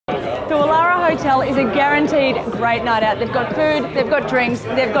The Woollahra Hotel is a guaranteed great night out. They've got food, they've got drinks,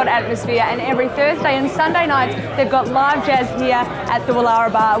 they've got atmosphere, and every Thursday and Sunday nights they've got live jazz here at the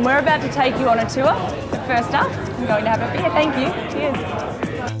Woollahra Bar, and we're about to take you on a tour. But first up, I'm going to have a beer. Thank you. Cheers.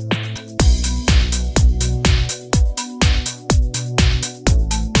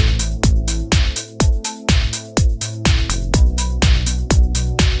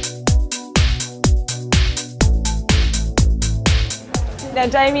 Now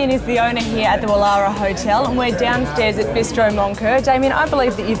Damien is the owner here at the Woollahra Hotel, and we're downstairs at Bistro Moncur. Damien, I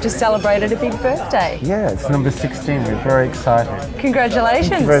believe that you've just celebrated a big birthday. Yeah, it's number 16. We're very excited. Congratulations.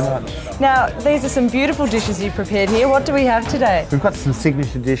 Thank you very much. Now, these are some beautiful dishes you've prepared here. What do we have today? We've got some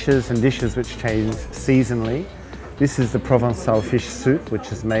signature dishes and dishes which change seasonally. This is the Provençal fish soup,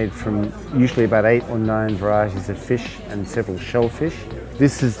 which is made from usually about 8 or 9 varieties of fish and several shellfish.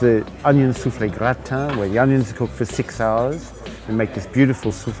 This is the onion soufflé gratin, where the onions are cooked for 6 hours and make this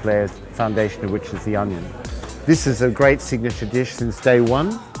beautiful soufflé, foundation of which is the onion. This is a great signature dish since day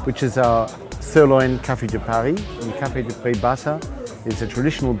one, which is our sirloin Café de Paris. And Café de Paris butter is a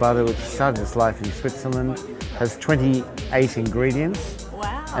traditional butter which started its life in Switzerland, has 28 ingredients,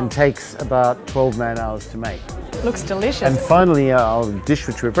 and takes about 12 man-hours to make. Looks delicious. And finally, our dish,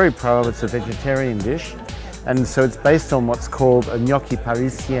 which we're very proud of, it's a vegetarian dish. And so it's based on what's called a gnocchi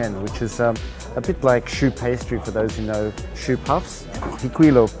parisienne, which is a bit like choux pastry for those who know choux puffs.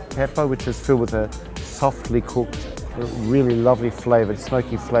 Piquillo pepper, which is filled with a softly cooked, really lovely flavoured,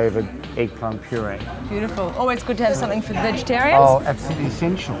 smoky flavoured eggplant puree. Beautiful. Always good to have something for the vegetarians. Oh, absolutely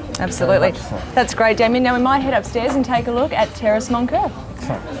essential. Absolutely. So. That's great, Damien. Now we might head upstairs and take a look at Terrace Moncur.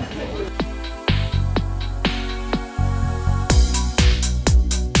 Excellent.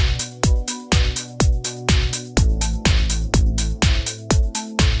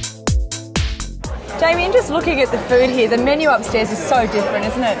 Damien, just looking at the food here, the menu upstairs is so different,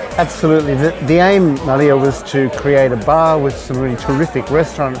 isn't it? Absolutely. The aim, Malia, was to create a bar with some really terrific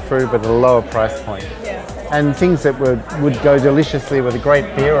restaurant food but at a lower price point. Yeah. And things that would go deliciously with a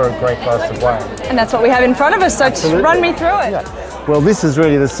great beer or a great glass of wine. And that's what we have in front of us, so run me through it. Yeah. Well, this is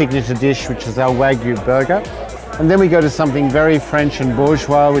really the signature dish, which is our Wagyu burger. And then we go to something very French and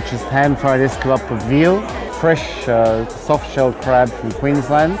bourgeois, which is pan-fried escalope of veal, fresh soft-shelled crab from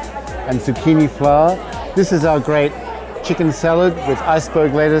Queensland, and zucchini flour. This is our great chicken salad with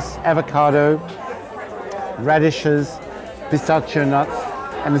iceberg lettuce, avocado, radishes, pistachio nuts,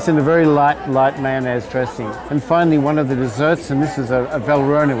 and it's in a very light mayonnaise dressing. And finally, one of the desserts, and this is a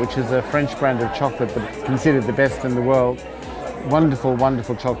Valrhona, which is a French brand of chocolate, but considered the best in the world. Wonderful,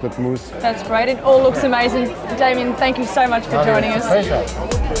 wonderful chocolate mousse. That's great. It all looks amazing. Damien, thank you so much for joining us. Pleasure.